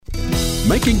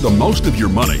Making the most of your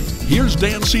money. Here's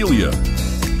Dan Celia.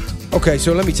 Okay,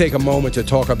 so let me take a moment to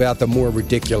talk about the more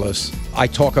ridiculous. I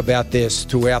talk about this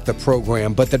throughout the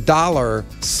program, but the dollar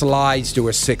slides to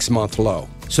a 6-month low.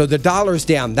 So the dollar's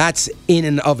down. That's in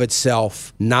and of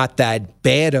itself not that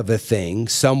bad of a thing.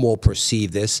 Some will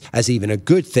perceive this as even a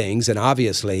good thing, and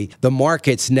obviously the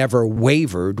markets never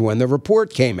wavered when the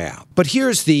report came out. But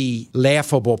here's the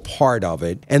laughable part of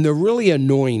it and the really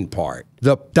annoying part.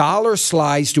 The dollar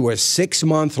slides to a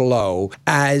 6-month low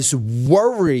as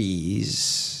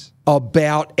worries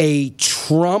about a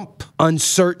Trump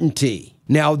uncertainty.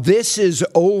 Now, this is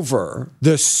over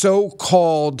the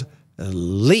so-called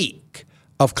leak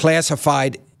of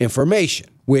classified information,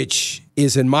 which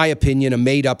is, in my opinion, a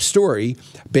made-up story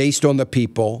based on the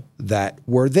people that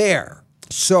were there.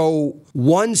 So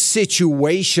one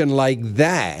situation like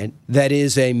that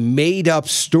is a made-up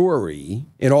story,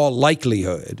 in all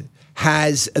likelihood,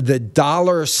 has the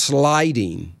dollar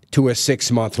sliding to a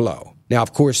 6-month low. Now,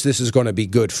 of course, this is going to be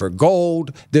good for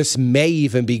gold. This may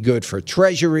even be good for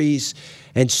treasuries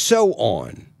and so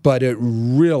on. But it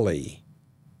really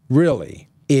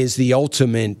is the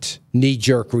ultimate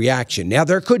knee-jerk reaction. Now,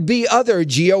 there could be other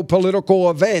geopolitical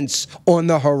events on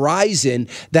the horizon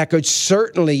that could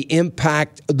certainly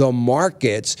impact the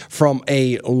markets from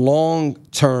a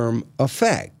long-term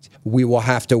effect. We will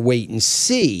have to wait and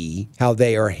see how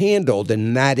they are handled,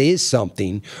 and that is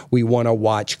something we want to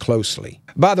watch closely.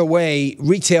 By the way,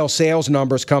 retail sales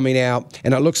numbers coming out,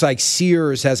 and it looks like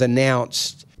Sears has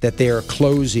announced that they are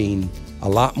closing a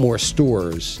lot more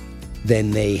stores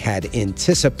than they had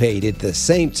anticipated. At the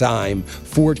same time,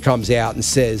 Ford comes out and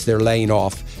says they're laying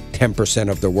off 10%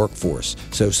 of the workforce.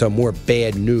 So some more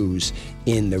bad news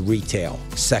in the retail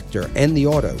sector and the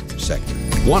auto sector.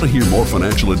 Want to hear more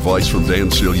financial advice from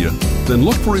Dan Celia? Then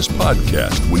look for his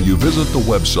podcast when you visit the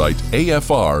website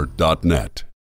afr.net.